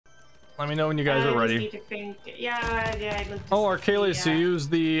Let me know when you guys are ready. Need to think. Yeah, I'd like to oh, Arcalius, you use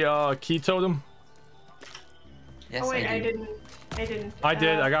the key totem? Yes, oh wait, I I did. didn't. I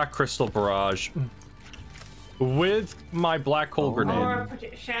did. I got Crystal Barrage. With my black hole grenade. Or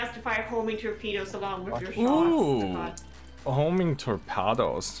chance to fire homing torpedoes along with your shots. Ooh. Homing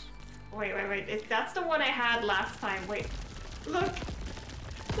torpedoes. Wait. That's the one I had last time. Wait. Look.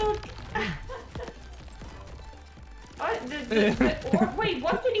 Look. The orb. Wait,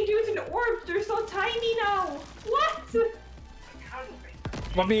 what did he do to the orbs? They're so tiny now. What?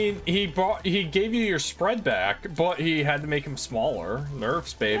 I mean, he gave you your spread back, but he had to make him smaller.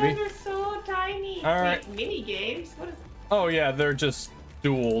 Nerfs, baby. Yeah, they're so tiny. All right. Wait, mini games? What is? Oh yeah, they're just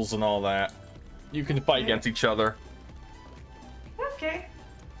duels and all that. You can fight against each other. Okay.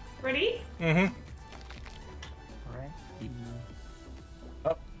 Ready? Mm-hmm. Alright.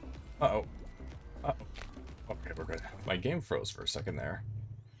 Uh-oh. Okay, we're good. My game froze for a second there.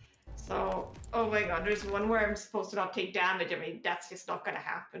 So, oh my god, there's one where I'm supposed to not take damage. I mean, that's just not gonna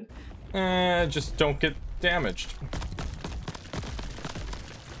happen. Just don't get damaged.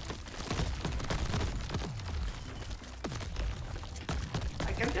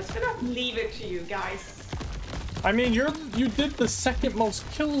 Like, I'm just gonna leave it to you guys. I mean, you did the second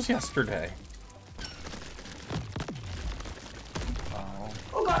most kills yesterday.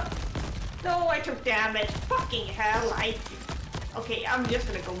 Oh god! No, I took damage. Fucking hell, Okay, I'm just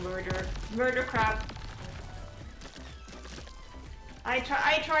gonna go murder. Murder crap. I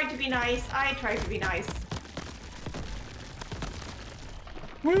tried to be nice.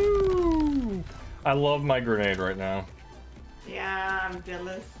 Woo! I love my grenade right now. Yeah, I'm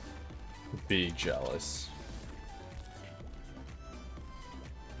jealous. Be jealous.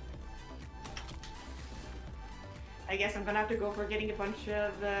 I guess I'm gonna have to go for getting a bunch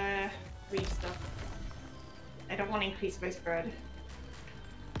of free stuff. I don't want to increase my spread.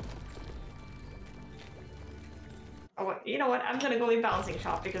 Oh, you know what? I'm gonna go in balancing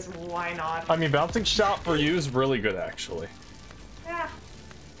shot because why not? I mean, bouncing shot for you is really good, actually. Yeah.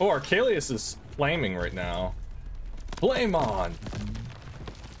 Oh, Arcalius is flaming right now. Flame on!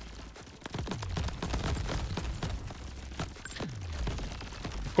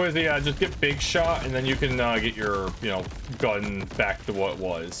 Quizzy, just get big shot, and then you can get your, gun back to what it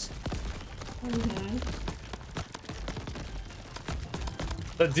was. Mm-hmm.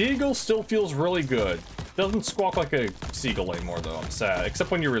 The Deagle still feels really good. Doesn't squawk like a seagull anymore, though. I'm sad, except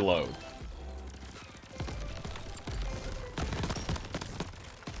when you reload.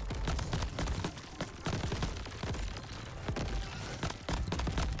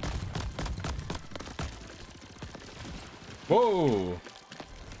 Whoa!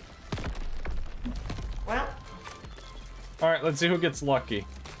 Well. Alright, let's see who gets lucky.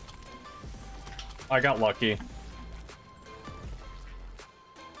 I got lucky.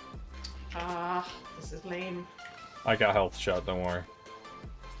 This is lame. I got health shot, don't worry.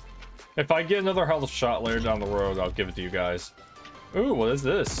 If I get another health shot later down the road, I'll give it to you guys. Ooh, what is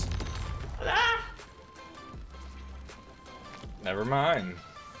this? Ah! Never mind.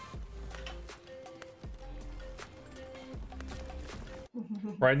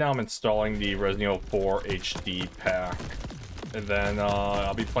 Right now I'm installing the Resident Evil 4 HD pack. And then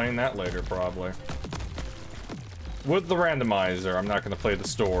I'll be playing that later, probably. With the randomizer, I'm not going to play the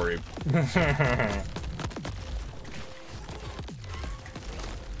story.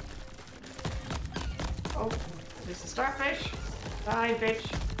 Oh, there's a starfish. Die, bitch.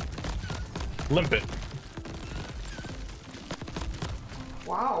 Limpet.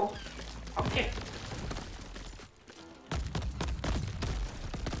 Wow. Okay.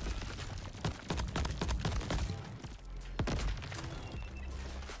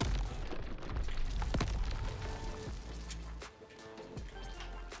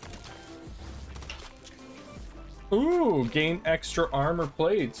 Ooh, gain extra armor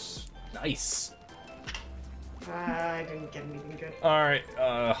plates. Nice. I didn't get anything good. Alright,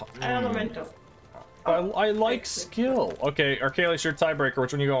 Elemental. I like skill. Okay, Arcalius, your tiebreaker.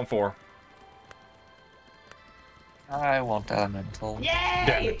 Which one are you going for? I want elemental. Yay!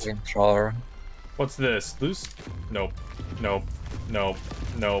 Damn it. Flamethrower. What's this? Loose? Nope. Nope. Nope.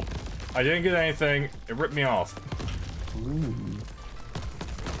 Nope. I didn't get anything. It ripped me off. Ooh.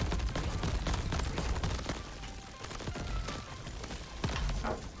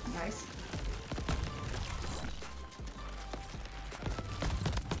 Oh, nice.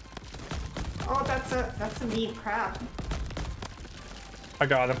 Oh, that's a mean crab. I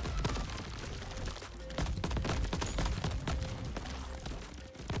got him.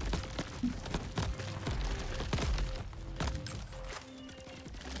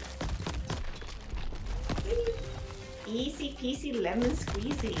 Easy peasy lemon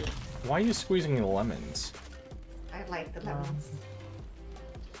squeezy. Why are you squeezing the lemons? I like the lemons.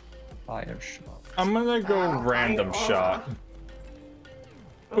 Fire shot. I'm gonna go Wow, random fire shot.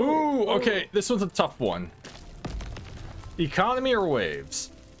 aura. Ooh, okay, this one's a tough one. Economy or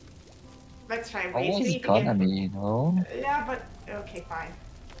waves? Let's try What waves. was See if we can- economy, you know? Yeah, but okay, fine.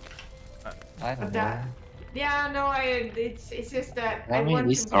 I don't But know. that, yeah, no, it's just that I mean, want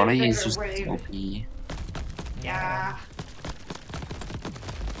this to get a story is better just wave. OP. Yeah.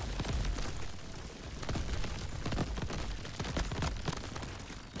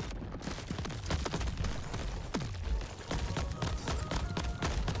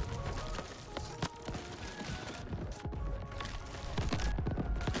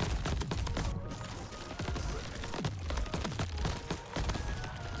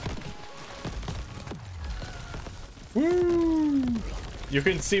 Woo! You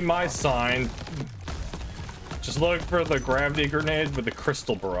can see my sign. Just look for the gravity grenade with the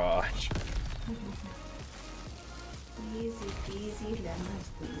crystal barrage. Easy peasy lemon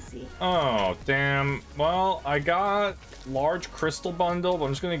squeezy. Oh, damn. Well, I got large crystal bundle, but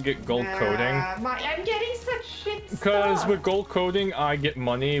I'm just gonna get gold coating. I'm getting such shit Because stuff. with gold coating, I get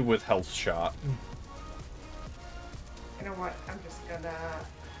money with health shot. You know what? I'm just gonna.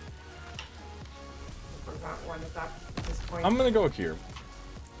 Forgot one is up at this point. I'm gonna go here.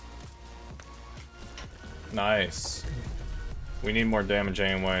 Nice. We need more damage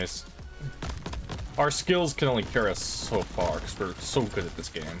anyways. Our skills can only carry us so far because we're so good at this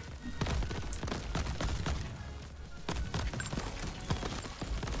game.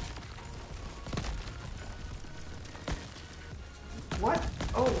 What?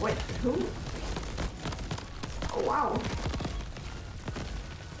 Oh wait, who? Oh wow.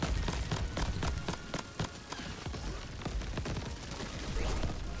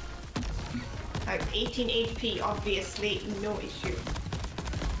 I have 18 HP, obviously, no issue.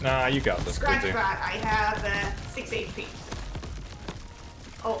 Nah, you got this, Scratch Quincy. that, I have 6 HP.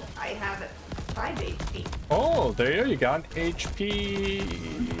 Oh, I have 5 HP. Oh, there you got HP.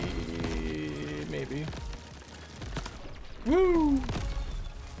 Maybe. Woo!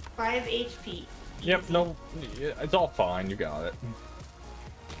 5 HP. Yep, no, it's all fine. You got it.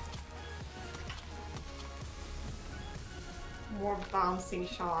 More bouncing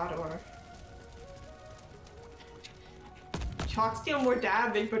shot or... Shot deal more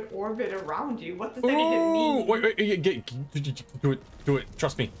damage, but orbit around you. What does that even mean? Wait, do it.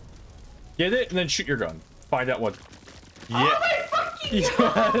 Trust me. Get it, and then shoot your gun. Find out what. Oh my fucking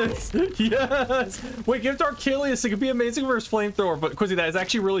god! Yes, yes. Wait, give it to Archelius. It could be amazing versus flamethrower, but Quizzy, that is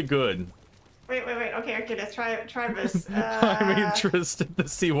actually really good. Wait. Okay, let's try this. I'm interested to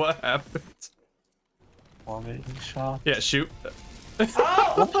see what happens. Orbiting shot. Yeah, shoot.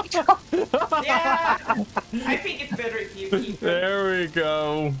 Oh! Yeah! I think it's better if you keep it. There we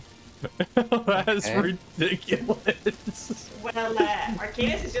go. That's Okay. ridiculous. Well,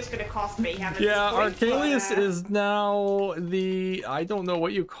 Arcadius is just gonna cost mayhem. at Yeah, this point, Archelius but, is now the... I don't know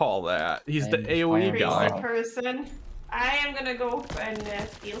what you call that. He's the And AoE fire guy. crazy person. I am gonna go and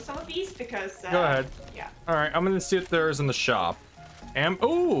steal some of these because. Go ahead. Yeah. All right, I'm gonna see if there's in the shop.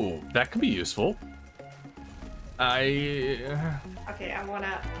 Oh, that could be useful. Okay, I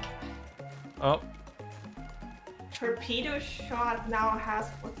wanna. Oh, Torpedo shot now has.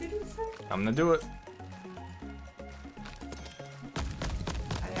 What did it say? I'm gonna do it.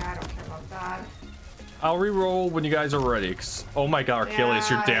 Yeah, I don't care about that. I'll re-roll when you guys are ready. Oh my god, Archelius,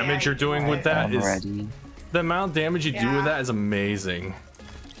 your Yeah, damage yeah, you're doing with yeah. that I'm is... ready. The amount of damage you do with Yeah. that is amazing.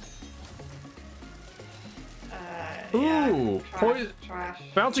 Yeah, Ooh, trash.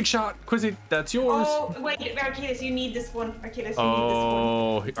 bouncing shot. Quizzy, that's yours. Oh, wait, Arcadius, you need this one. Arcadius, you need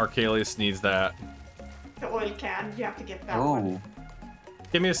Oh, Archelius needs that. this one. The oil can. You have to get that Oh. one.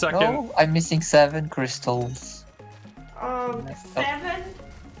 Give me a second. No, I'm missing 7 crystals. 7?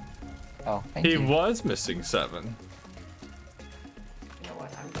 Oh, thank He you. was missing 7. You know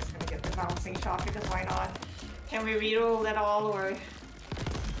what? I'm just gonna get the bouncing shot because why not? Can we reroll that all or?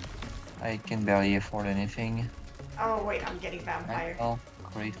 I can barely afford anything. Oh wait, I'm getting vampire. Oh,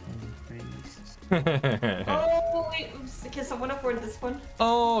 Craven Priest. Oh wait, oops, can someone afford this one?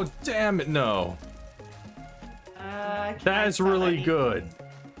 Oh, damn it, no. Can I That is sell really any? good.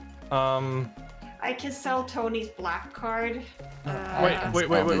 I can sell Tony's black card.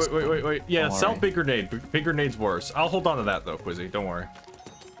 Wait. Yeah, Don't sell worry. big grenade. Big grenade's worse. I'll hold on to that though, Quizzy. Don't worry.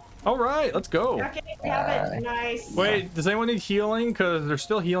 All right, let's go. Okay, we have it. Nice. Wait, does anyone need healing? Because they're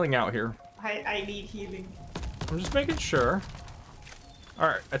still healing out here. I need healing. I'm just making sure. All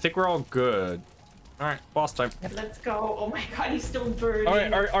right, I think we're all good. All right, boss time. Let's go. Oh my god, he's still burning. All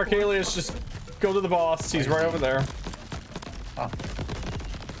right, Archelius, just go to the boss. He's right over there. Oh.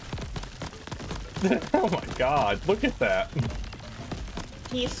 Oh my god, look at that.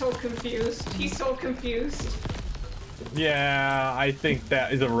 He's so confused. He's so confused. Yeah, I think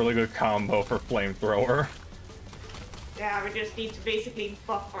that is a really good combo for flamethrower. Yeah, we just need to basically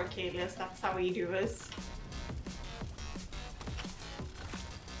buff Arcadius. That's how we do this.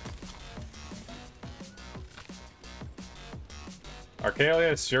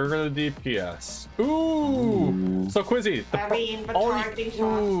 Arcalius, you're gonna DPS. Ooh! So Quizzy, I mean, but targeting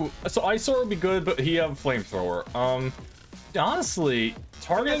shot. So Isoar would be good, but he have flamethrower. Honestly,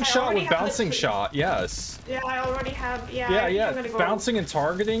 targeting Because I shot already with have bouncing the- shot, yes. Yeah, I already have. Yeah, Yeah, I think yeah. I'm gonna go. Bouncing and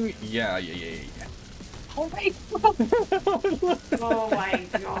targeting, yeah. Oh my god! Oh my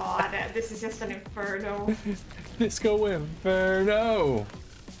god, this is just an inferno. Disco Inferno.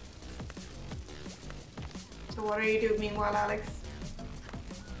 So what are you doing meanwhile, Alex?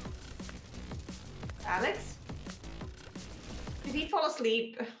 Alex? Did he fall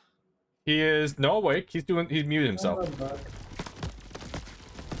asleep? He is no awake. He's muted himself. I'm back.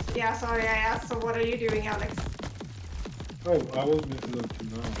 Yeah, sorry, I asked. So what are you doing, Alex? Oh, I was muted up to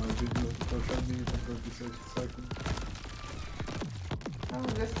now. I've been doing for 10 minutes and 36 seconds. Oh,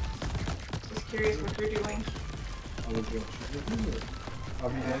 just curious what you're doing. I was watching the video. I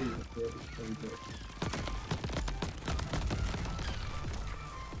mean, every day.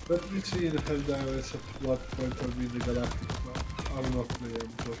 Let me see in Helldivers at what point are we in the Galactic map. I will not play,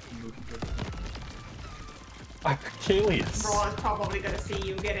 I'm just looking at it. Arcalius. Brawl is probably gonna see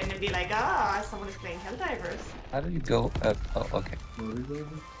you get in and be like, ah, someone is playing Helldivers. How do you go up? Oh, okay. What is that?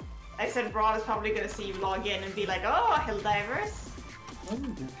 I said Brawl is probably gonna see you log in and be like, oh, Helldivers. I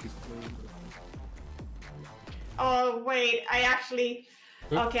don't think he's playing that. Oh, wait, I actually...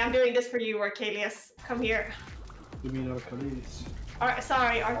 Okay, I'm doing this for you, Arcalius. Come here. You mean Arcalius?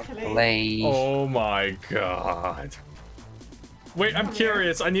 Sorry, Arcalius. Play. Oh my god. Wait, I'm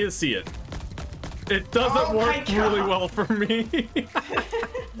curious. I need to see it. It doesn't Oh my work really God. well for me.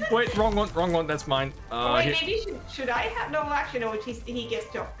 Wait, wrong one. That's mine. Wait, Here- maybe should I have? No, actually, no. He gets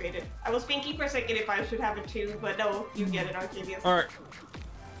to upgrade it. I was thinking for a second if I should have it too, but no, you get it, Arcadius. All right.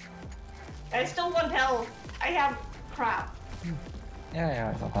 I still want health. I have crap.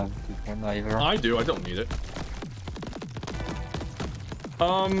 Yeah, I don't have good one either. I do. I don't need it.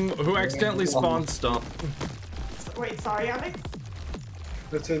 Who accidentally spawned stuff? Wait, sorry, Alex.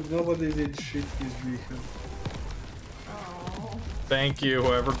 I said nobody did shit this weekend. Oh. Thank you,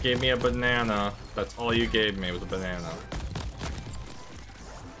 whoever gave me a banana. That's all you gave me was a banana.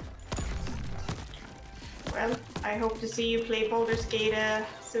 Well, I hope to see you play Baldur's Gate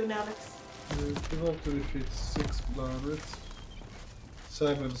soon, Alex. We have to defeat 6 planets.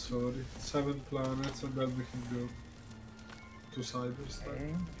 7, sorry. 7 planets, and then we can go to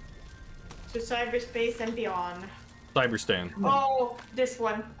cyberspace. To cyberspace and beyond. Cyberstan. Oh, this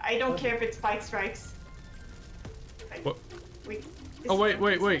one. I don't care if it's Spike Strikes. What? Wait. Oh wait.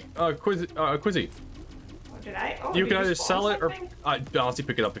 Quizzy. Oh, did I? Oh, You did can either spawn sell it or something? honestly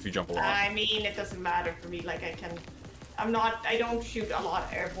pick it up if you jump a lot. I mean, it doesn't matter for me. Like, I don't shoot a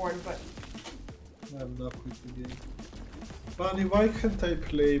lot airborne, but I'm not with the game. Bunny, why can't I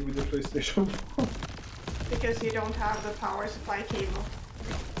play with the PlayStation 4? because you don't have the power supply cable.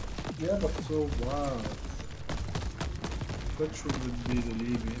 Yeah, but so wow. That shouldn't be the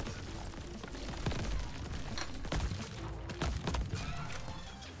limit.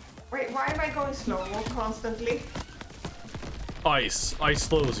 Wait, why am I going slow-mo constantly? Ice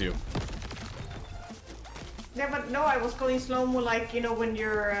slows you. Yeah, but no, I was going slow-mo like, you know, when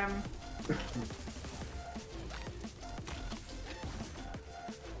you're,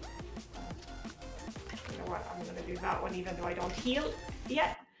 You know what, I'm gonna do that one even though I don't heal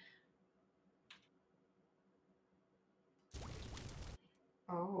yet.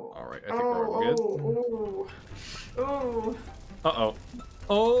 Oh. All right, I think we're good. Ooh. Uh-oh.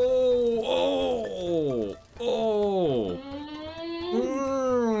 Oh.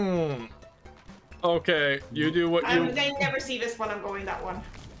 Mm. Okay, you do what you... I never see this one, I'm going that one.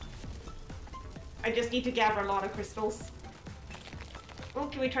 I just need to gather a lot of crystals. Oh,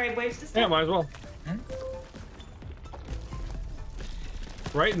 can we try waves this time? Yeah, might as well.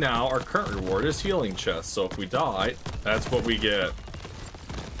 Right now, our current reward is healing chest, so if we die, that's what we get.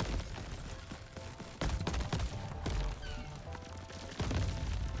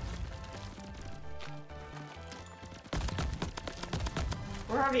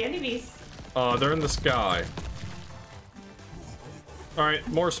 Where are the enemies? They're in the sky. Alright,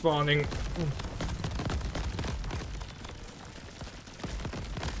 more spawning.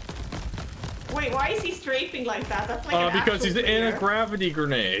 Wait, why is he strafing like that? That's like an Because actual he's in a player. gravity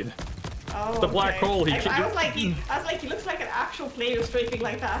grenade. Oh, Oh, The black okay. hole, he I can- was like, he looks like an actual player strafing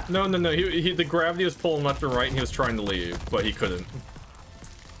like that. No. The gravity was pulling left and right, and he was trying to leave, but he couldn't.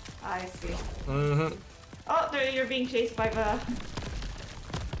 I see. Mm-hmm. Oh, there you're being chased by the.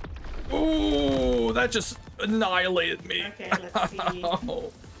 Ooh, that just annihilated me. Okay, let's see.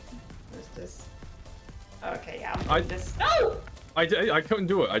 Oh. Where's this? Okay, yeah, I'm I- doing this. No! I couldn't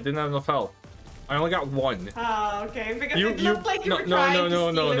do it. I didn't have enough health. I only got one. Oh, okay, because it looked like you were no, trying no, to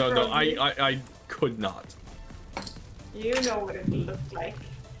no, no, steal no, it no. from me. I could not. You know what it looked like.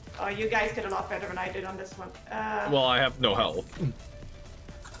 Oh, you guys did a lot better than I did on this one. Well, I have no health.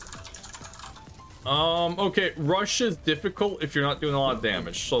 Okay, rush is difficult if you're not doing a lot of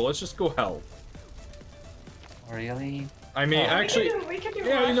damage, so let's just go health. Really? I mean, actually, we can do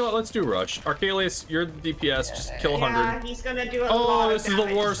yeah, rush. you know what? Let's do rush. Archelius, you're the DPS. Just kill 100. Yeah, he's gonna do a lot Oh, of this is the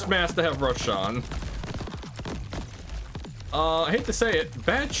damage, worst so- mask to have rush on. I hate to say it,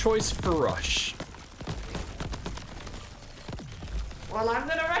 bad choice for rush. Well, I'm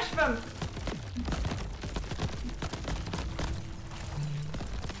gonna rush them.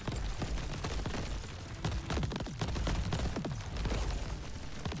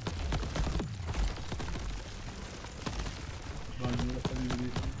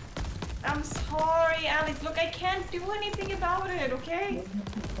 I'm sorry, Alex. Look, I can't do anything about it, okay?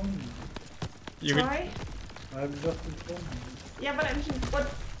 You could- Sorry? I'm just informing Yeah, but I mean,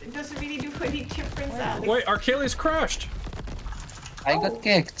 what does it really do any difference, Alex? Wait, Archelius crashed. I Oh. got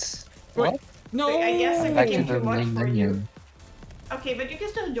kicked. Wait, What? no. I guess it Back to became the too much main for you. menu. Okay, but you can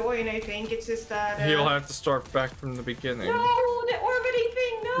still join, I think. It's just that. He'll have to start back from the beginning. No, the orbiting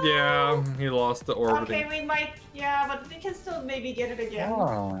thing, no! Yeah, he lost the orbiting. Okay, we might. Yeah, but we can still maybe get it again.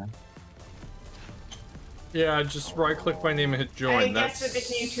 Oh. Yeah, just right click my name and hit join. I guess it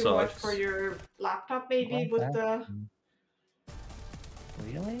became too much sucks. for your laptop, maybe, What with the. happened?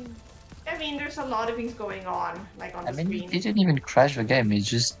 Really? I mean, there's a lot of things going on, like on I the mean, screen. it didn't even crash the game. It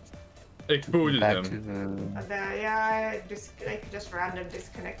just It booted back him. to the. Yeah, just random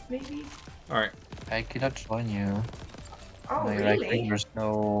disconnect, maybe. Alright. I cannot join you. Oh, My right really? click, there's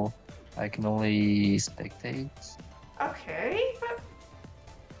no. I can only spectate. Okay, but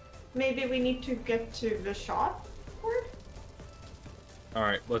maybe we need to get to the shop board.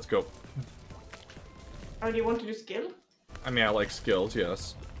 Alright, let's go. Or do you want to do skill? I mean, I like skills,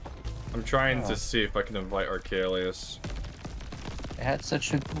 yes. I'm trying Oh. to see if I can invite Archelius. I had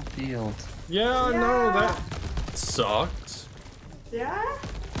such a cool field. Yeah, no, Yeah. that sucked. Yeah?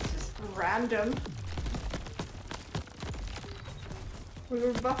 It's just random. We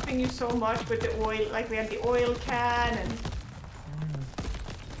were buffing you so much with the oil, like we had the oil can and...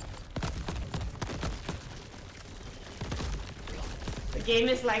 The game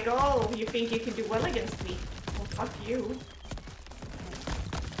is like, oh, you think you can do well against me? Well, fuck you.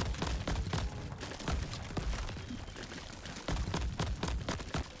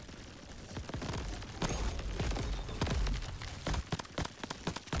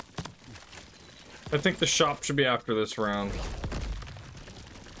 I think the shop should be after this round.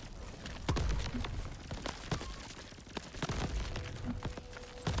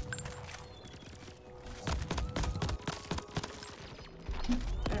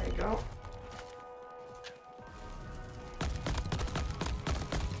 There we go.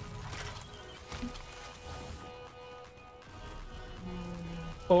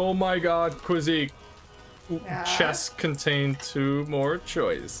 Oh my god, Quizzy. Yeah. Chest contained 2 more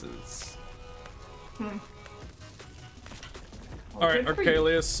choices. Well, Alright, good for you.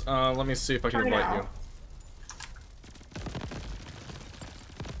 Archelius, let me see if I can Try invite now. you.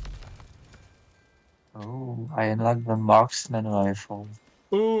 Oh, I unlocked the marksman rifle.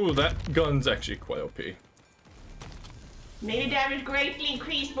 Ooh, that gun's actually quite OP. Melee damage greatly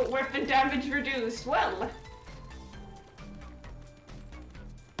increased, but weapon damage reduced. Well.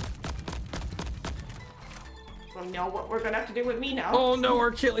 Well, know what we're gonna have to do with me now. Oh no,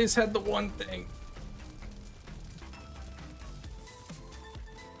 Archelius had the one thing.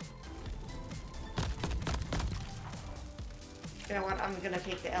 You know what? I'm gonna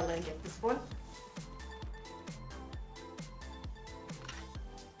take the L and get this one.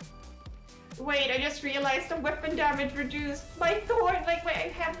 Wait, I just realized the weapon damage reduced. My thorn, like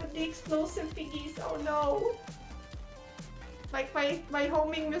I have the explosive thingies. Oh no. Like my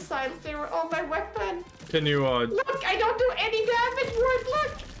homing missiles, they were on my weapon. Can you, Look, I don't do any damage, Ward,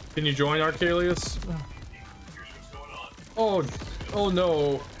 look! can you join Archelius? Oh, oh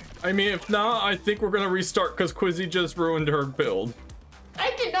no. I mean, if not, I think we're gonna restart because Quizzy just ruined her build.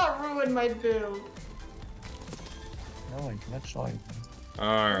 I did not ruin my build. No, I cannot join.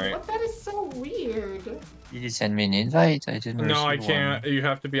 Alright. What? That is so weird. Did you send me an invite? I didn't No, I receive can't. one. You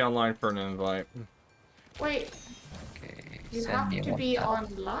have to be online for an invite. Wait, Okay, you send have me to one be now.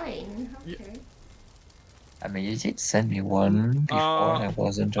 online. Okay. I mean, you did send me one before and I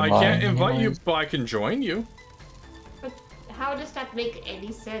wasn't I online. can't invite you, anyways. but I can join you. But how does that make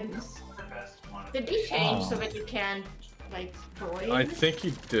any sense? Did they change so Oh. that you can't, like, join? I think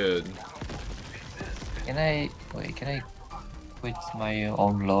he did. Can I wait? Can I quit my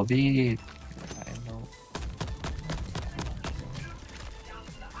own lobby? I don't know.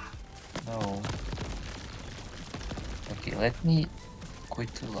 No. Okay, let me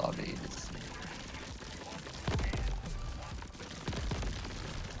quit the lobby. Let's see.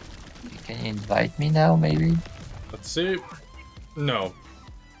 Can you invite me now, maybe? Let's see. No.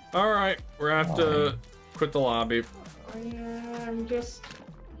 Alright, we're gonna have to quit the lobby. I'm just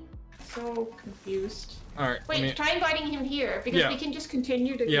so confused. Alright, Wait, try inviting him here, because Yeah. we can just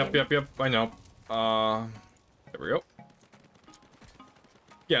continue the Yep, game. yep, I know. There we go.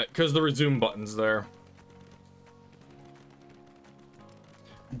 Yeah, because the resume button's there.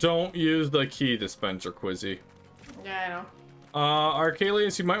 Don't use the key dispenser, Quizzy. Yeah, I know.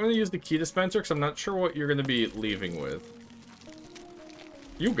 Archelius, you might want to use the key dispenser, because I'm not sure what you're going to be leaving with.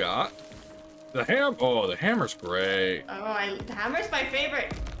 You got the hammer. Oh, the hammer's great. Oh, the hammer's my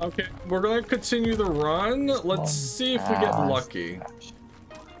favorite. Okay, we're going to continue the run. Let's see if we get lucky.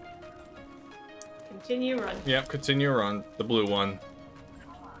 Continue run. Yep, continue run. The blue one.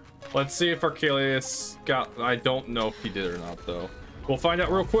 Let's see if Archelius got... I don't know if he did or not, though. We'll find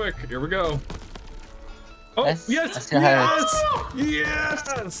out real quick. Here we go. Oh, Yes, I yes! still have Yes!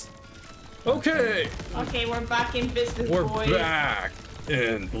 Yes! Okay, Okay, we're back in business, we're boys. back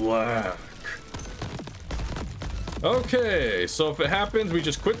in black. Okay, so if it happens, we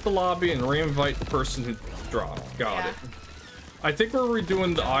just quit the lobby and re-invite the person who dropped. Got it. I think we're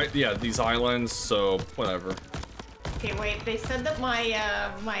redoing the these islands, so whatever. Okay, wait. They said that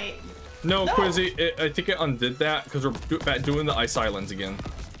my No, No. Quizzy, I think it undid that because we're back doing the ice islands again.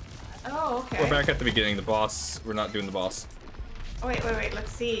 Oh, okay. We're back at the beginning. The boss. We're not doing the boss. Oh, wait.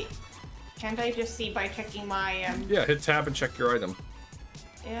 Let's see. Can't I just see by checking my Yeah, hit tab and check your item.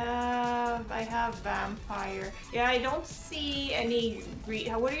 Yeah, I have vampire. Yeah, I don't see any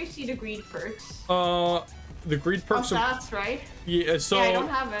greed. What do you see the greed perks? The greed Oh, perks are... that's right. Yeah, so... Yeah, I don't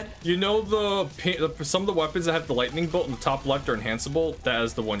have it. You know some of the weapons that have the lightning bolt in the top left are enhanceable? That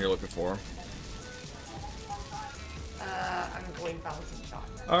is the one you're looking for. I'm going bouncing shot.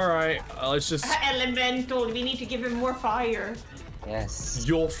 Alright, let's just... Elemental, we need to give him more fire. Yes.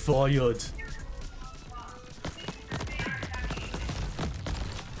 You're fired.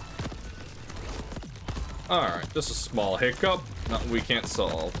 Alright, just a small hiccup. Nothing we can't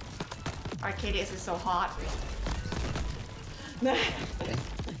solve. Arcadius is so hot.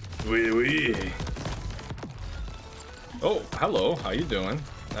 Wee wee. Oh, hello. How you doing?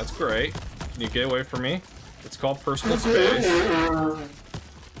 That's great. Can you get away from me? It's called personal space.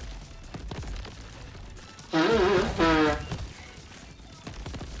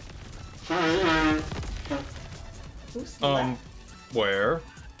 Who's left? Where?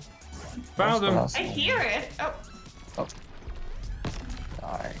 Found him. I hear it. Oh. Oh.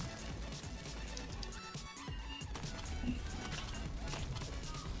 Darn.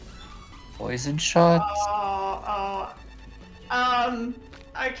 Poison shot.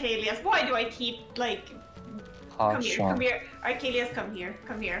 Arcadius, why do I keep like? Hot Come here, shot. come here, Arcadius, come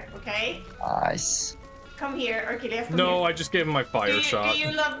here, okay? Nice. Come here, Arcadius, come No, here. I just gave him my fire shot. Do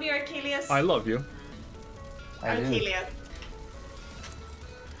you love me, Arcadius? I love you. I do. Arcadius.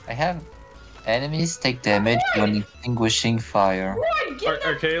 I have enemies take damage when extinguishing fire. What? Give that-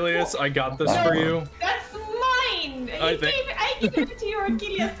 Archelius, I got this for you. That's mine! I I gave it to you,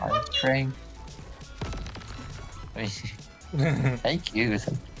 Arcadius. I'm Fuck you. trying. Thank you.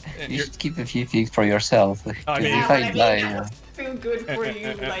 You should keep a few things for yourself. I mean- Yeah, if but I I mean, die, that was too good for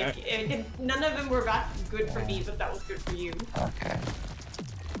you. Like, none of them were that good for me, but that was good for you. okay.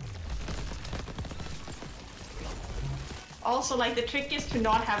 Also, like, the trick is to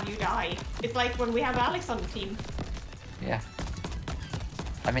not have you die. It's like when we have Alex on the team. Yeah.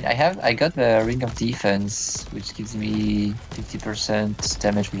 I mean, I got the Ring of Defense, which gives me 50%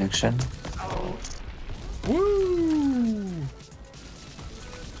 damage reduction. Oh. Woo!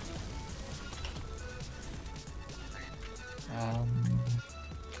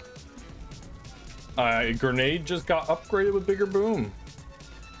 Grenade just got upgraded with bigger boom.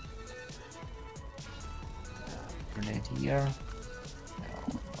 Grenade here.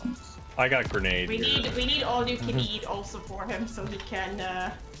 No, I got a grenade. We here. need all you can eat also for him, so he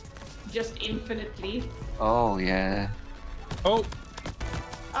can just infinitely. oh yeah. Oh,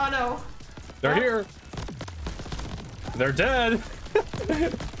 Oh no. they're Oh. here. They're dead.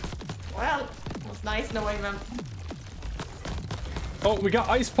 Well, it was nice knowing them. Oh, we got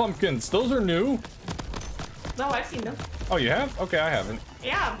ice pumpkins. Those are new. No, I've seen them. Oh, you have? Okay, I haven't.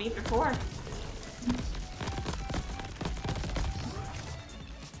 Yeah, me before.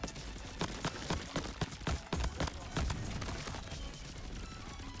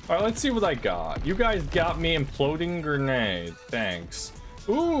 All right, let's see what I got. You guys got me imploding grenade. Thanks.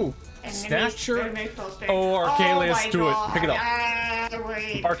 Ooh, snatcher. Oh, Archelius, do it. Pick it up.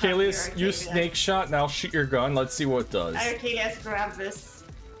 Wait, Archelius, use snake shot. Now shoot your gun. Let's see what it does. Archelius, grab this.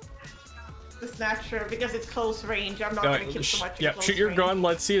 The snatcher, because it's close range. I'm not gonna kill so much. Yeah, shoot your range. gun.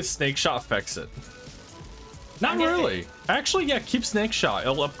 Let's see if snake shot affects it. Not I'm really. Actually, yeah, keep snake shot.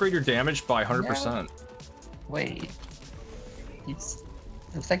 It'll upgrade your damage by 100%. Wait.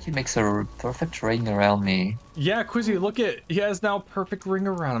 Looks like he makes a perfect ring around me. Yeah, Quizzy, look at, he has now perfect ring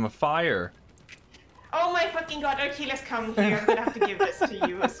around him of fire. Oh my fucking god, Archelius, come here. I'm gonna have to give this to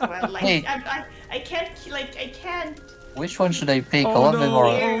you as well. Like, Hey. I can't, like, I can't. Which one should I pick? Oh I want them no, more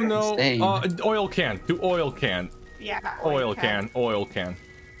oh no. stayed. Oil can. Do oil can. Yeah. Oil can. Oil can.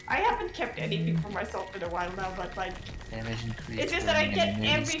 I haven't kept anything for myself in a while now, but like, Damage increase. it's just that I get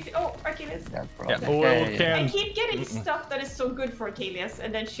enemies. everything. Oh, Archelius. Yeah, Yeah, oil can. I keep getting stuff that is so good for Archelius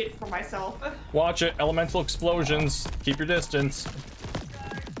and then shit for myself. Watch it. Elemental explosions. Keep your distance.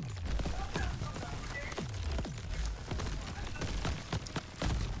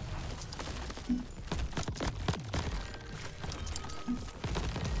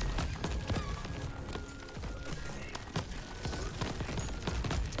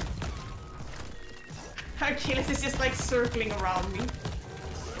 Archelius is just like circling around me.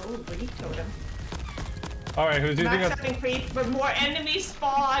 Oh, bleed totem. Alright, who's using Max a... having creep, but more enemies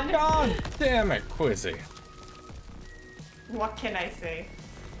spawn. God damn it, Quizzy. What can I say?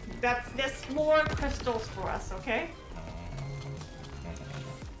 There's more crystals for us, okay?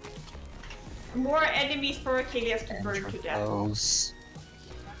 More enemies for Archelius to burn to death. Close.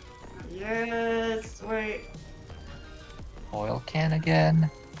 Yes, wait. Oil can again.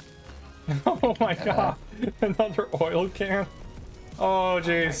 Oh my god. Another oil can. Oh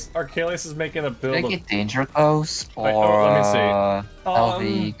jeez. Archelius is making a build Should I of... get danger close or let me see.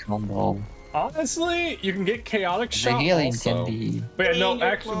 LV combo? Honestly, you can get chaotic The shot healing also. can be. But yeah, no, Danger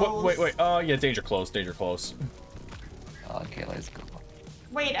actually, close. wait. Yeah, danger close, danger close. Okay, let's go.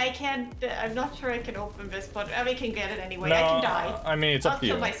 Wait, I can't. I'm not sure I can open this, but we can get it anyway. No, I can die. I mean, it's I'll up to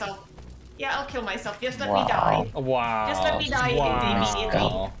kill you. myself. Yeah, I'll kill myself. Just let Wow. me die. Wow. Just let me die Wow.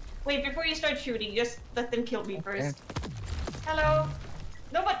 immediately. Wait, before you start shooting, just let them kill me first. Hello?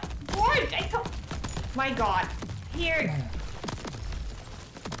 No, but boy, I thought. My god. Here.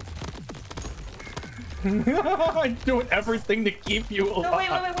 I'm doing everything to keep you alive.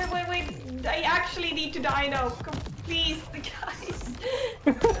 No, wait. I actually need to die now. Come, please, the guys.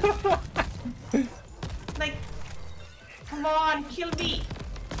 Like, come on, kill me.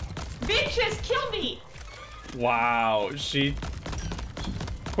 Bitches, kill me. Wow, she...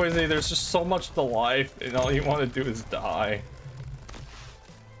 Quizzy, there's just so much to life, and all you want to do is die.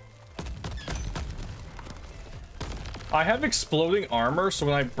 I have exploding armor, so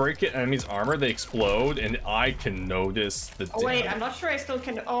when I break an enemy's armor, they explode, and I can notice the Oh wait, damage. I'm not sure I still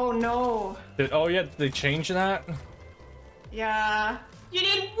can. Oh no. Oh yeah, did they change that? Yeah. You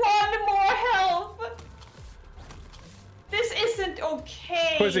need one more health. This isn't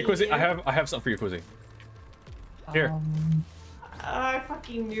okay. Quizzy, I have something for you, Quizzy. Here. I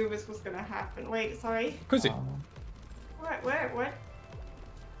fucking knew this was gonna happen. Wait, sorry. Quizzy. What?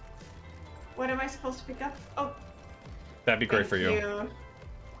 What am I supposed to pick up? Oh. That'd be great for you.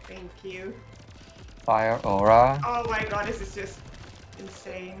 Thank you. Fire aura. Oh my god, this is just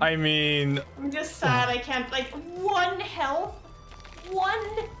insane. I mean... I'm just sad I can't, like, one health? One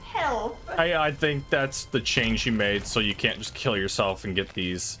health? I think that's the change you made, so you can't just kill yourself and get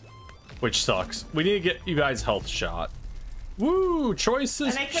these. Which sucks. We need to get you guys health shot. Woo!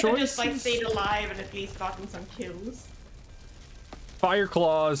 Choices, And I could have just, like, stayed alive and at least gotten some kills. Fire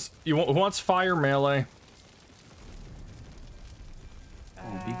claws. Who wants fire melee?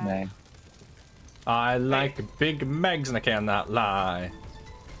 Oh, big mag. I like big megs and I cannot lie.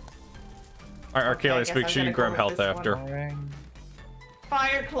 Alright, Archelius, guess make I'm sure you gonna grab go health with this after. one.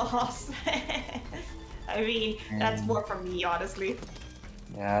 Fire claws. I mean, that's more for me, honestly.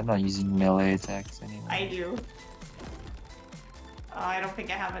 Yeah, I'm not using melee attacks anymore. I do. I don't think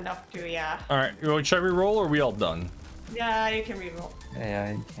I have enough to, yeah. Alright, should I reroll or are we all done? Yeah, you can reroll.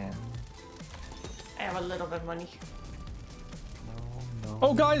 Yeah, you can. I have a little bit of money. No.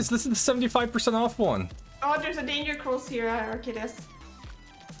 Oh guys, this is the 75% off one. Oh, there's a danger close here, Archelius.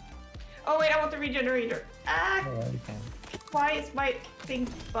 Oh wait, I want the regenerator. Ah! Oh, okay. Why is my thing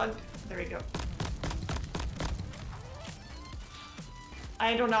bugged? There we go.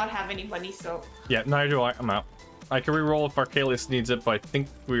 I do not have any money, so Yeah, neither do I. I'm out. I can reroll if Arcalius needs it, but I think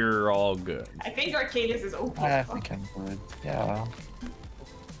we're all good. I think Arcadius is okay. I think I'm good. Yeah.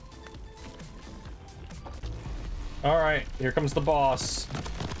 Alright, here comes the boss.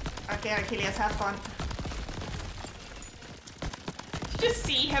 Okay, Arcadius, have fun. Just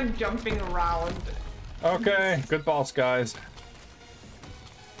see him jumping around. Okay, good boss, guys.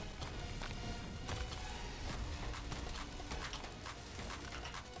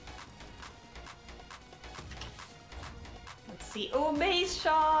 Let's see. Oh, maze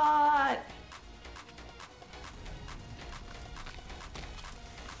shot!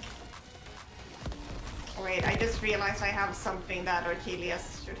 Wait, I just realized I have something that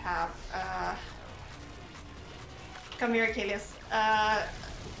Arcadius should have. Come here, Arcadius. I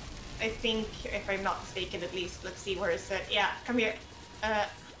think, if I'm not mistaken at least, let's see, where is it? Yeah, come here.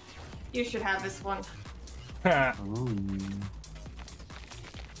 You should have this one. Ooh.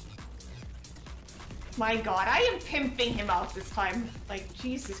 My god, I am pimping him out this time. Like,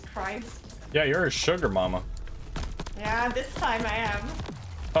 Jesus Christ. Yeah, you're a sugar mama. Yeah, this time I am.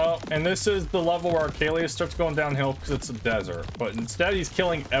 Oh, and this is the level where Arcalius starts going downhill because it's a desert. But instead, he's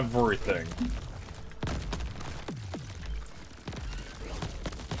killing everything.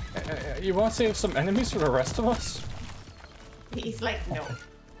 You want to save some enemies for the rest of us? He's like, no.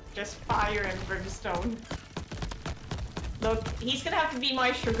 Just fire and brimstone. Look, he's gonna have to be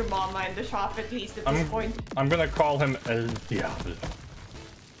my sugar mama in the shop at least at this point. I'm gonna call him El Diablo.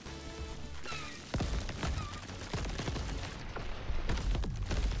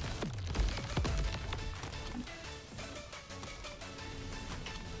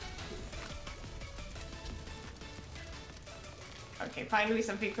 Okay, finally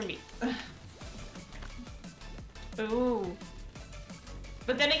something for me. Ooh.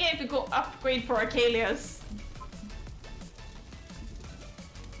 But then again, if you go upgrade for Arcalius,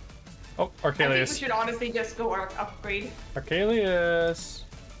 Oh, I think we Arcalius. should honestly just go upgrade. Arcalius.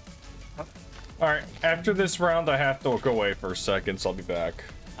 Alright, after this round, I have to go away for a second, so I'll be back.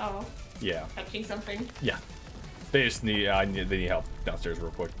 Oh, Yeah, touching something. yeah. They just need, they need help downstairs real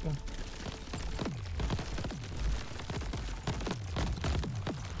quick.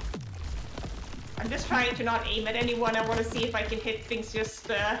 I'm just trying to not aim at anyone. I want to see if I can hit things just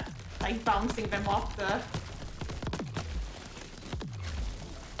like bouncing them off the...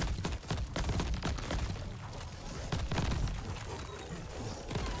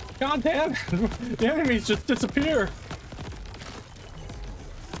 God damn! The enemies just disappear!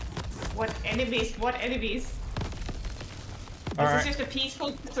 What enemies? What enemies? Alright. This is just a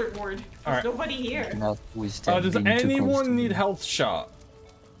peaceful desert ward. There's Alright. nobody here. Not withstanding Does too close to anyone me. need health shot?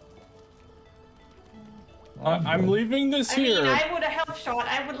 Oh, I'm no. leaving this I here. mean, I would a health shot.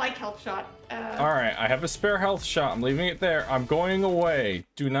 I would like health shot. Alright, I have a spare health shot. I'm leaving it there. I'm going away.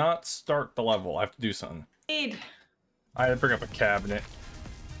 Do not start the level. I have to do something. Need. I had to bring up a cabinet.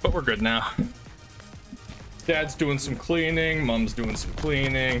 But we're good now. Dad's doing some cleaning. Mom's doing some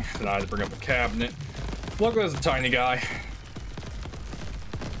cleaning. And I had to bring up a cabinet. Look, there's a tiny guy.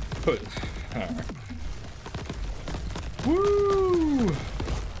 Put. Alright. Woo!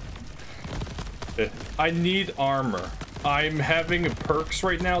 I need armor. I'm having perks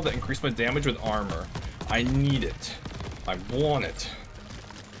right now that increase my damage with armor. I need it. I want it.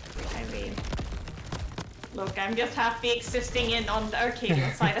 I mean, look, I'm just happy existing in on the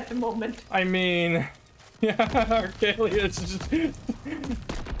Arcadian side at the moment. I mean, yeah, Arcalius just.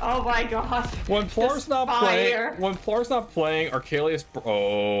 Oh my god. When Flora's Just not fire. playing, Arcalius.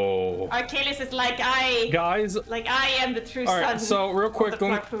 Oh. Arcalius is like Guys, I am the true all son. right. So real quick, of the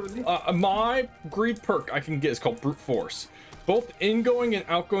let harpoon. me, my greed perk I can get is called Brute Force. Both ingoing and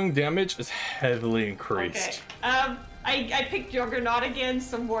outgoing damage is heavily Okay. increased. I picked Juggernaut again.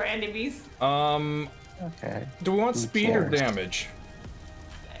 Some more enemies. Okay. Do we want Who speed or cares? damage?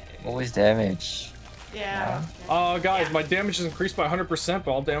 Always damage. Yeah. Guys, Yeah. my damage is increased by 100%,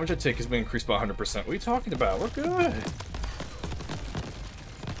 but all damage I take has been increased by 100%. What are you talking about? We're good.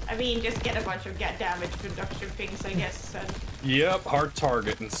 I mean, just get a bunch of damage reduction things, I guess. And Yep, hard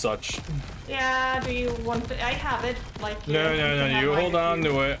target and such. yeah. Do you want? I have it. Like. No, you no, can no, have you mine hold if on you-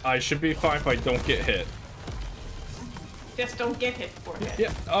 to it. I should be fine if I don't get hit. Just don't get hit for it.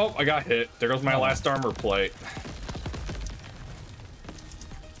 Yeah. Oh, I got hit. There goes my last armor plate.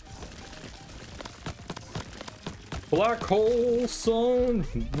 Black hole sun,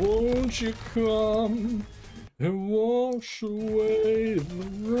 won't you come and wash away the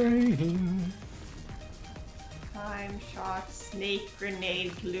rain? Time shot, snake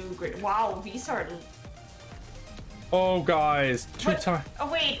grenade, glue grenade. Wow, these are Oh, guys, two But- times. Oh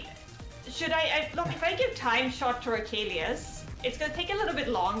wait, should look? If I give time shot to Archelius, it's gonna take a little bit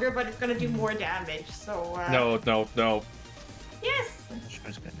longer, but it's gonna do more damage. So No, no, no. yes, I'm sure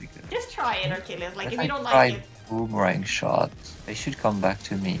it's gonna be good. just try it, Archelius. Like if I you don't try like it, boomerang shot, they should come back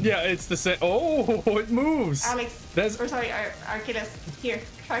to me. Yeah, it's the same. Oh, it moves. Alex. That's- Or sorry, Archelius. Here,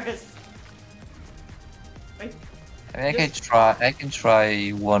 try this. Wait. I mean, I can try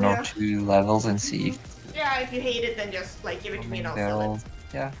one Yeah. or two levels and see if Yeah, if you hate it, then just like give it to me and I'll sell they'll. it.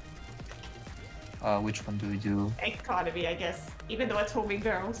 Yeah. Which one do we do? Economy, I guess. Even though it's homing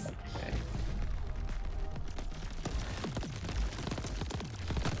barrels. Okay.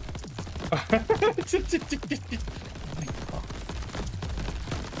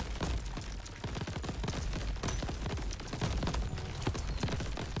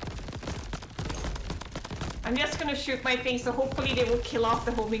 I'm just gonna shoot my thing, so hopefully they will kill off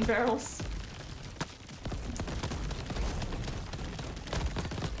the homing barrels.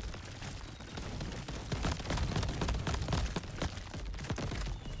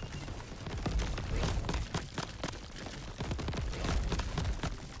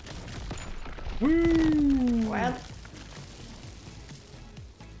 Woo! Well.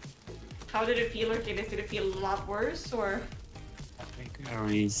 How did it feel, Archelius? Did it feel a lot worse, or? I can't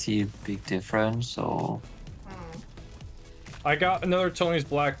really see a big difference, so I got another Tony's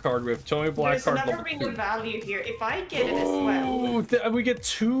black card. We have Tony black There's card. another level ring 2. of value here. If I get it as well. Ooh, we get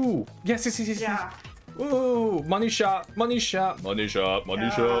 2. Yes, yes, yes, yes. Yeah. Ooh, money shot, money shot, money shot, money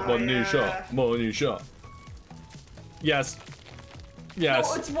shot, money yeah. shot, money shot. Yes. Yes.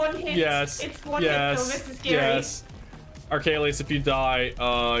 No, it's one hit. Yes. It's one yes. hit, so this is scary. Yes. Archelius, if you die,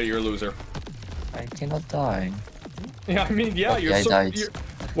 you're a loser. I cannot die. Yeah, I mean, yeah, Okay, you're I so. died. You're...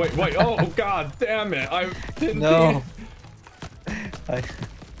 Wait, wait. Oh, oh, god damn it! I didn't. No. I...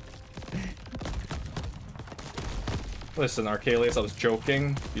 Listen, Archelius, I was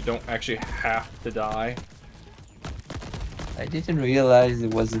joking. You don't actually have to die. I didn't realize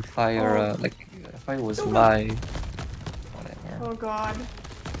it was a fire. Oh. Like, fire was No, no. my. Whatever. Oh god.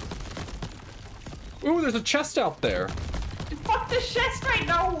 Ooh, there's a chest out there. Fuck the chest right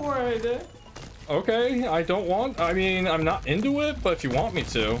now, Ward. Okay, I don't want. I mean, I'm not into it, but if you want me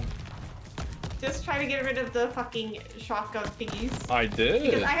to, Just try to get rid of the fucking shotgun thingies. I did.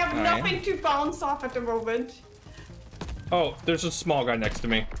 Because I have am. nothing to bounce off at the moment. Oh, there's a small guy next to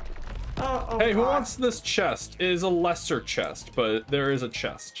me. Oh Hey, who god. wants this chest? It is a lesser chest, but there is a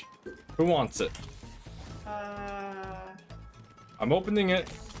chest. Who wants it? I'm opening it.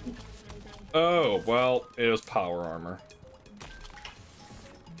 Oh, well, it was power armor.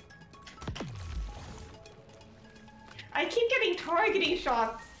 I keep getting targeting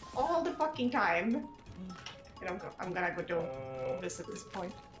shots all the fucking time. And I'm gonna go do this at this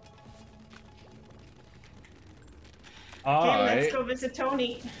point. Okay, let's go visit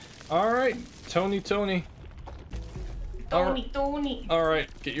Tony. Alright, Tony. Tony. Alright,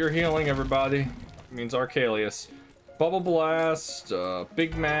 get your healing, everybody. It means Archelius. Bubble Blast,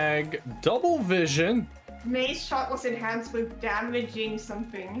 Big Mag, Double Vision. Mace shot was enhanced with damaging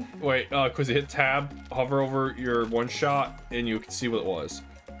something. Wait, cause you hit tab, hover over your one shot, and you can see what it was.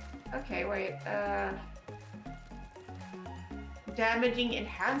 Okay, wait, damaging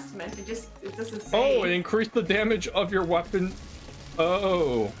enhancement, it doesn't say. Oh, it increased the damage of your weapon.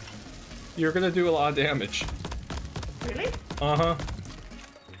 Oh. You're gonna do a lot of damage. Really? Uh-huh.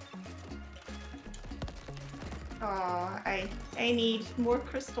 Oh, I need more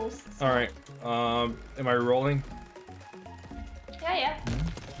crystals. Alright, am I rolling? Yeah.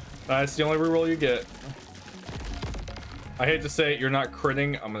 That's the only reroll you get. I hate to say it, you're not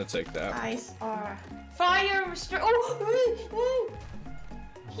critting. I'm gonna take that. Nice. Fire restrict. Oh,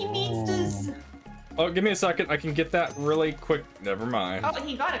 he needs this. Oh, give me a second. I can get that really quick. Never mind. Oh,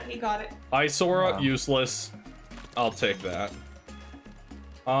 he got it. Isora, Wow. useless. I'll take that.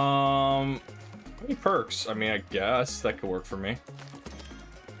 How many perks? I mean, I guess that could work for me.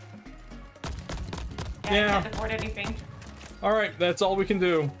 Yeah. I can't afford anything. Alright, that's all we can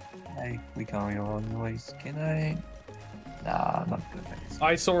do. We can't reroll anyways. Can I? Nah, not good.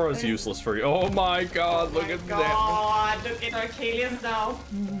 Isora is useless for you. Oh my god, look Oh my at God, look at Archelius now.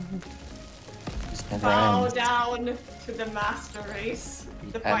 Just never Bow ends. down to the master race.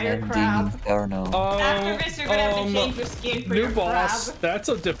 The An fire ending crab. inferno. After this, you're gonna have to change your skin for new your boss. crab. That's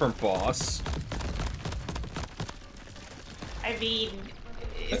a different boss. I mean,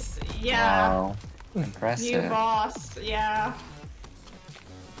 it's, yeah. Wow. Impressive. New boss, yeah.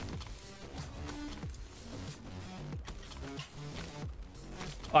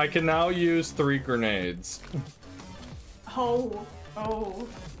 I can now use 3 grenades. Oh.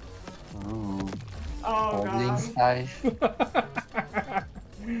 Ooh. Oh Holding god. knife.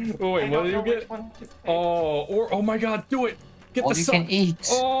 Oh wait, I what don't did know you which get? one to pick. Oh my god, do it! Get All the you sun. can eat.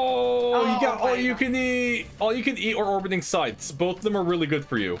 Oh, you Oh got all my you God. can eat. All you can eat or orbiting sights. Both of them are really good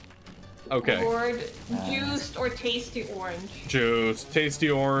for you. Okay. Gourd, juiced or tasty orange. Juice. Tasty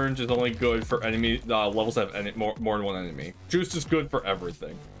orange is only good for enemy levels that have more than one enemy. Juice is good for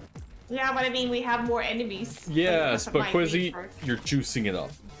everything. Yeah, but I mean, we have more enemies. Yes, So it but might be Quizzy, for- you're juicing it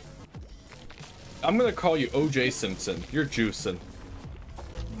up. I'm gonna call you OJ Simpson. You're juicing.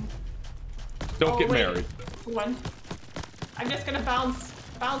 Don't Oh, get wait. married. One. I'm just gonna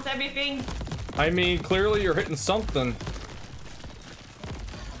bounce everything. I mean, clearly you're hitting something.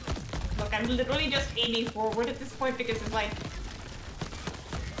 Look, I'm literally just aiming forward at this point because it's like.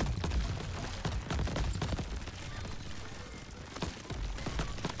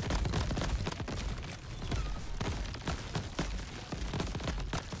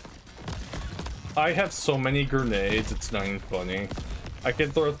 I have so many grenades, it's not even funny. I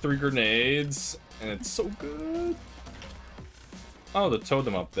can throw 3 grenades, and it's so good. Oh, the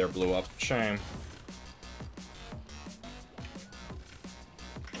totem up there blew up. Shame.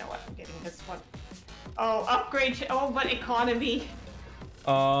 You know what? I'm getting this one. Oh, upgrade. Oh, but economy.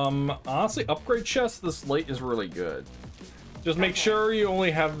 Honestly, upgrade chest this late is really good. Just make Okay. sure you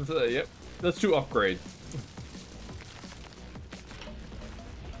only have, yep, let's do upgrade.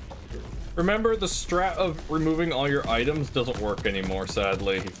 Remember, the strat of removing all your items doesn't work anymore,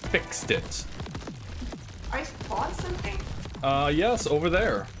 sadly. He fixed it. I spawned something. Yes, over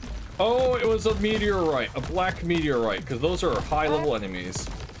there. Oh, it was a meteorite, a black meteorite, because those are high-level enemies.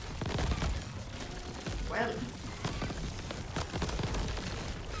 Well.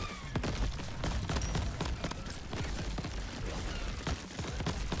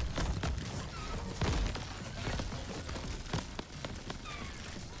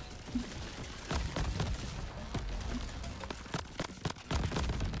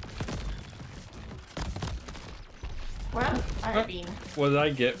 Well, I mean, What did I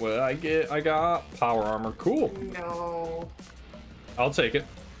get? What did I get? I got power armor. Cool. no. I'll take it.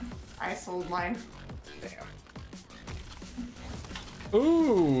 I sold mine.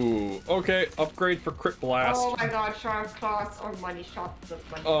 Ooh. Okay, upgrade for crit blast. Oh my god, sharp claws or money shot.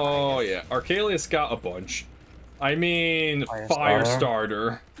 Money Oh, shot, I yeah. Archelius got a bunch. I mean, Fire fire starter.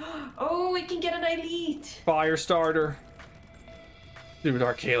 starter. guess. Oh, we can get an elite. Fire starter. Dude,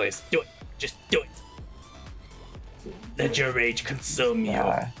 Archelius, do it. Just do it. Let your rage consume you.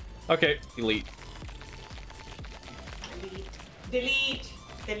 Yeah. Okay, elite. Delete.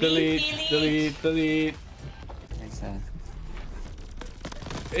 Delete. Delete, delete, delete. Exactly.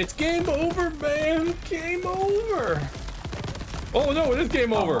 It's game over, man. Game over. Oh no, it is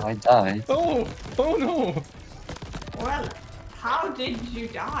game over. Oh, I died. Oh, oh no. Well, how did you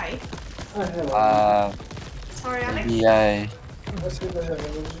die? I have Sorry, Alex. Yeah. I said I have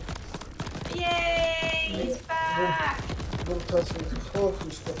energy. Yay! He's back! Don't touch me to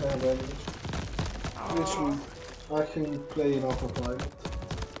focus, but I have energy. Oh, Literally, I can play in autopilot.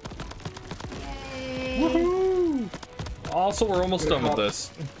 yay! Woohoo! Also, we're almost done with this.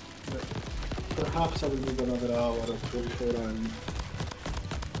 Perhaps I will need another hour or two before I'm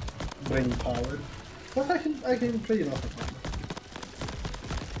brain powered. But I can play in autopilot.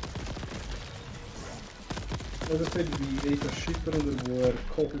 As I said, we ate a shit ton and there were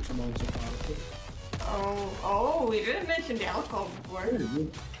copious amounts of alcohol. Oh, we didn't mention the alcohol before. Very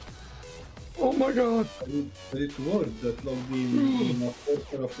good. Oh my god. It worked that logged in a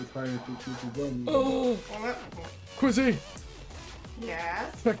quarter of the time to run. Oh, Quizzy,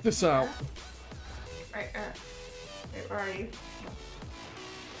 Yes. check this out. Right, wait, where are you?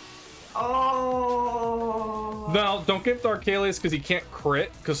 Oh. Now, don't give Archelius because he can't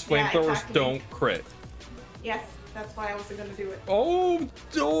crit, because Yeah, flamethrowers exactly. don't crit. Yes, that's why I wasn't gonna do it. Oh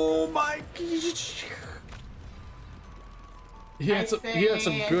my. He had some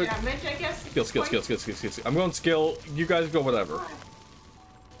good damage, I guess. skills. I'm going skill. You guys go whatever.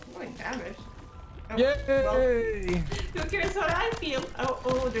 I'm going damage. Oh, Yay! well, who cares how I feel?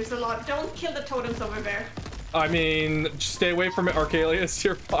 Oh, there's a lot. Don't kill the totems over there. I mean, just stay away from it, Archelius.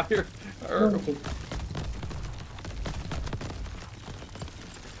 You're fire.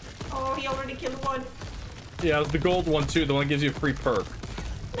 Oh, he already killed one. Yeah, the gold one too. The one that gives you a free perk.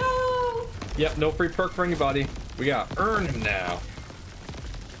 No! Yep, no free perk for anybody. We got earn him now.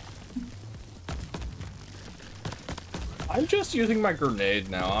 I'm just using my grenade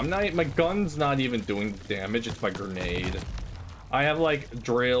now. My gun's not even doing damage, it's my grenade. I have like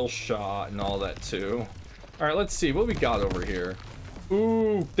drill shot and all that too. All right, let's see what we got over here.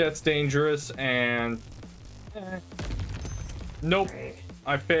 Ooh, that's dangerous and nope, Great.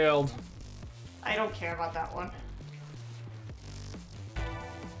 I failed. I don't care about that one.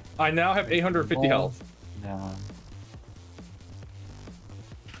 I now have 850 health. No.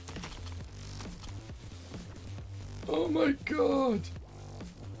 Oh my god.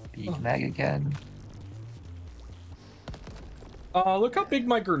 Big Mag again. Look how big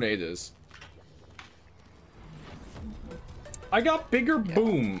my grenade is. I got bigger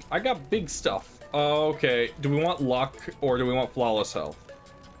boom. I got big stuff. Okay. Do we want luck or do we want flawless health?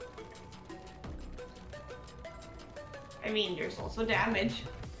 I mean, there's also damage.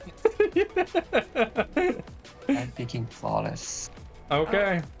 I'm picking flawless.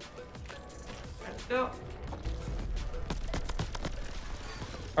 Okay. Let's go.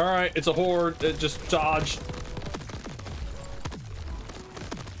 Alright, it's a horde. It just dodged.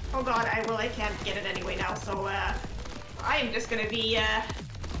 Oh god, I can't get it anyway now, so I am just gonna be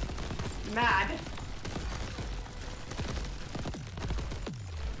mad.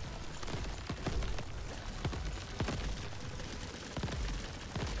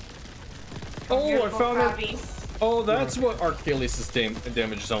 Oh, I found it. Crabbies. Oh, that's what Archelius'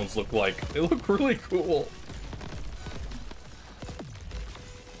 damage zones look like. They look really cool.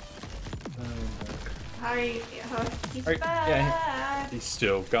 Hi, he's Right, back. yeah. He's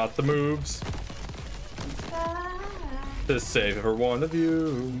still got the moves He's back. to save every one of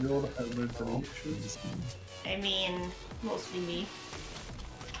you. We all have mental issues. I mean, mostly me.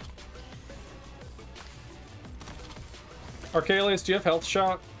 Archelius, do you have health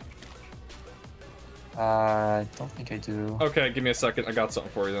shot? I don't think I do. Okay, give me a second. I got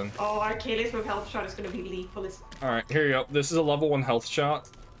something for you then. Oh, Archelius with health shot is gonna be lethal. Alright, here you go. This is a level 1 health shot.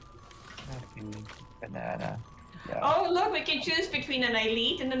 Banana. Yeah. Oh, look, we can choose between an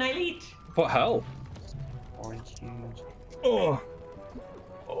elite and an elite. What hell? Orange huge. Oh.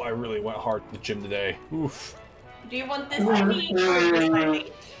 Oh, I really went hard to the gym today. Oof. Do you want this elite or this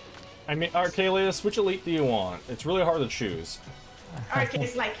elite? I mean, Archelius, which elite do you want? It's really hard to choose.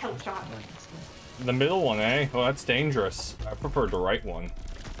 Archelius like health shot. The middle one, eh? Well, that's dangerous. I prefer the right one.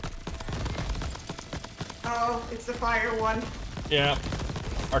 Oh, it's the fire one. Yeah.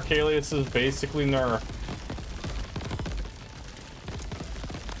 Archelius is basically Nerf.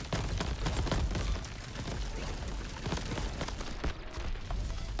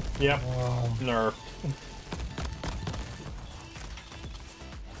 Yep. Nerf.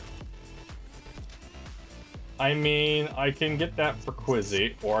 I mean, I can get that for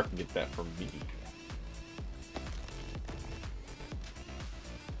Quizzy, or I can get that for me.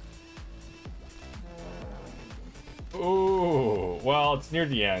 Ooh, well, it's near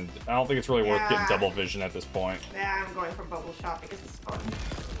the end. I don't think it's really worth getting Yeah. double vision at this point. Yeah, I'm going for bubble shot because it's fun.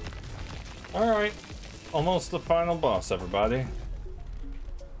 Alright. Almost the final boss, everybody.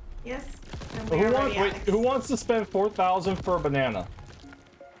 Yes. And Who, we're already wait, at it. who wants to spend 4,000 for a banana?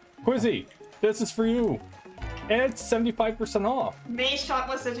 Quizzy, this is for you. And it's 75% off. May shot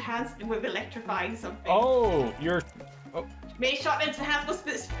was enhanced with electrifying something. Oh, you're... Oh, May shot enhanced was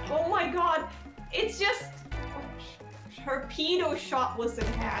this. Oh my god. It's just. Torpedo shot was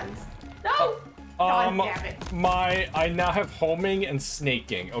enhanced. No! God damn it. I now have homing and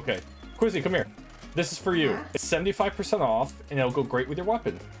snaking. Okay. Quizzy, come here. This is for you. Huh? It's 75% off, and it'll go great with your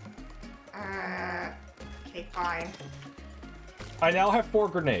weapon. Okay, fine. I now have 4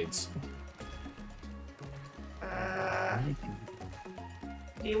 grenades.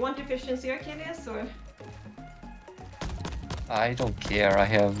 Do you want efficiency, Archelius, or? I don't care. I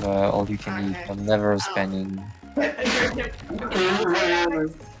have all you can eat. Okay. I'm never spending. You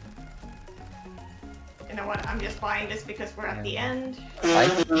know what? I'm just buying this because we're at the end. I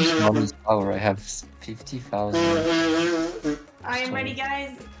have Mommy's power. I have 50,000. I am ready,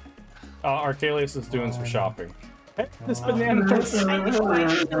 guys. Archelius is doing some shopping. Hey, this banana is... I just buy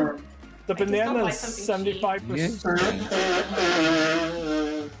some. The I can banana still buy is something cheap.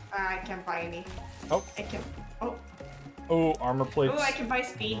 75%. I can't buy any. Oh. I can. Oh. Oh, armor plates. Oh, I can buy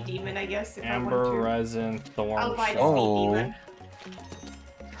speed demon, I guess. If Amber, I want to. resin, thorn. I'll buy the Oh. speed demon.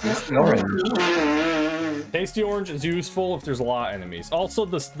 It's the orange. Tasty orange is useful if there's a lot of enemies. Also,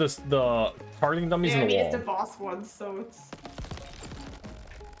 the targeting dummies Yeah, I in mean, the it's the wall. boss one, so it's.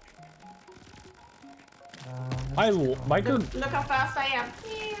 My good. Look how fast I am.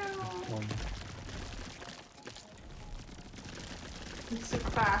 I'm super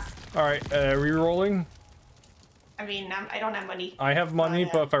fast. All right, re-rolling. I mean, I don't have money. I have money, Oh,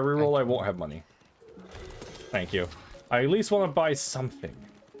 yeah. but if I re-roll, I won't have money. Thank you. I at least want to buy something.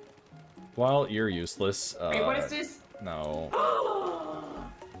 Well, you're useless. Wait, what is this? No.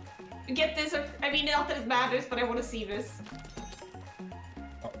 Get this. I mean, not that it matters, but I want to see this.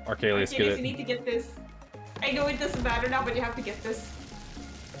 Archelius, get You it. need to get this. I know it doesn't matter now, but you have to get this.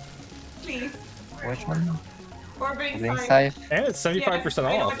 Please. Which one? Orbiting Wing Scythe. Scythe? And it's 75%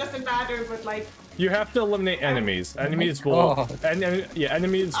 I know off. it doesn't matter, but like. You have to eliminate enemies. Enemies will. God. Yeah,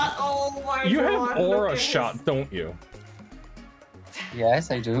 enemies. Oh my You god. have aura look at shot, his- don't you?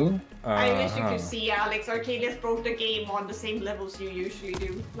 Yes, I do. I wish you Uh-huh. could see Alex. Arcadius broke the game on the same levels you usually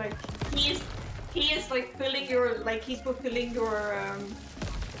do. Like he is like filling your he's fulfilling your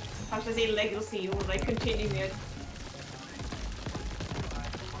how should I say legacy or like continuing it.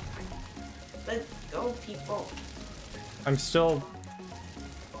 Let's go, people. I'm still.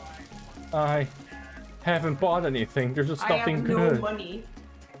 I haven't bought anything. There's just I nothing have good. no money.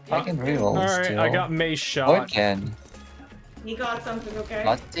 I can reroll Alright, still. I got mace Void shot. can. You got something, okay?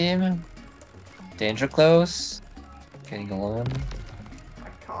 Blood team. Danger close. Getting alone. Oh my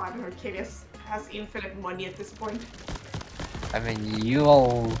god, Arcadius has infinite money at this point. I mean, you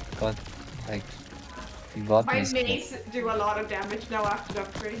all got like. You bought My these. mace do a lot of damage now after the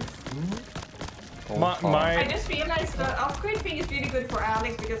upgrade. I just realized the upgrade thing is really good for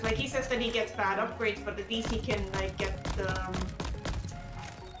Alex because like he says that he gets bad upgrades, but at least he can like get the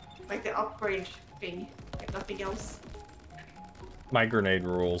like the upgrade thing, if nothing else. My grenade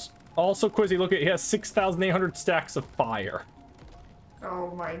rules. Also, Quizzy, look at he has 6,800 stacks of fire.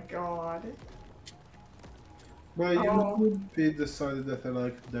 Oh my god. But Oh. you could be decided that I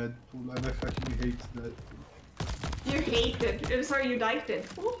like Deadpool, and I fucking hate Deadpool. You hate it. I'm sorry, you liked it.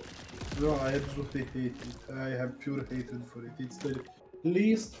 Ooh. No, I absolutely hate it. I have pure hatred for it. It's the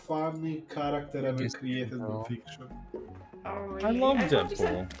least funny character ever Just created in no. fiction. Oh, I really? love thought you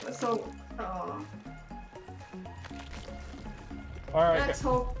said- Deadpool. So, oh. Alright. Let's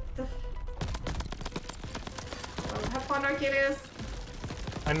hope. Well, have fun, Arcadius.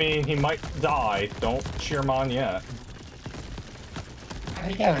 I mean, he might die. Don't cheer him on yet.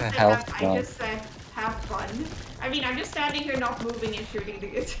 I have a health I drop. just said have fun. I mean, I'm just standing here not moving and shooting the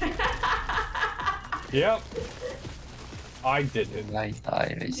good. Yep. I did it. Nice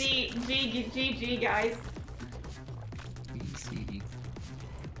eyes. GG, guys. Easy.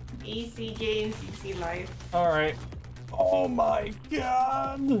 Easy games, easy life. Alright. Oh my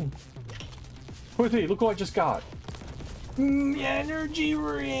god! Quizzy, look what I just got. Energy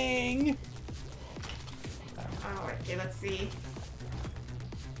ring! Oh, okay, let's see.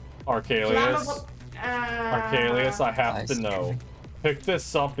 Arcalius. Flammable- Arcalius, I have to Nice. know. Pick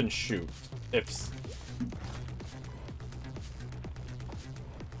this up and shoot. If...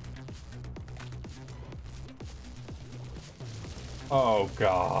 Oh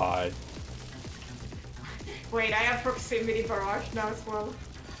god. Wait, I have proximity barrage now as well.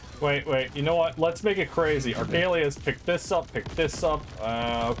 Wait, you know what? Let's make it crazy. Arcalius, pick this up,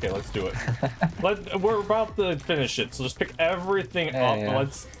 okay, let's do it. We're about to finish it, so just pick everything Yeah, up. yeah.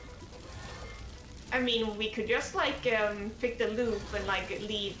 Let's... I mean, we could just like pick the loop and like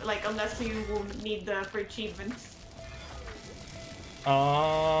leave, like unless you need the for achievements.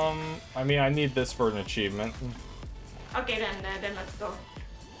 I mean, I need this for an achievement. Okay, then let's go.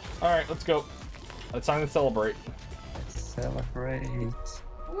 Alright, let's go. It's time to celebrate. Let's celebrate.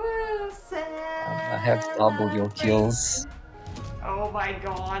 Woo, I have doubled your kills. Oh my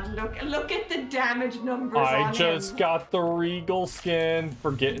god, look at the damage numbers I on just him. got the Regal skin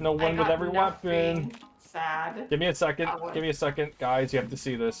for getting a I win with got every weapon. nothing. Sad. Give me a second. I will. Give me a second. Guys, you have to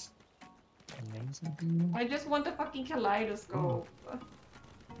see this. Amazing. I just want the fucking kaleidoscope.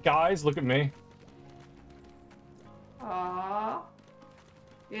 Guys, look at me. Aww.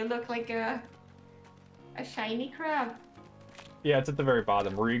 You look like a shiny crab. Yeah, it's at the very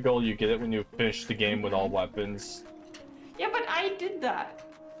bottom. Regal, you get it when you finish the game with all weapons. Yeah, but I did that.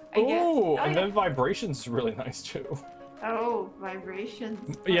 I guess. Ooh, Oh, and yeah. then vibrations really nice too. Oh,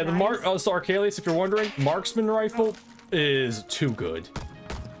 vibrations. Yeah, the Nice. so Arcalius, if you're wondering, marksman rifle is too good.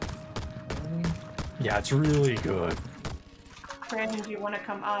 Yeah, it's really good. Friend, do you want to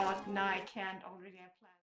come out? No, I can't already.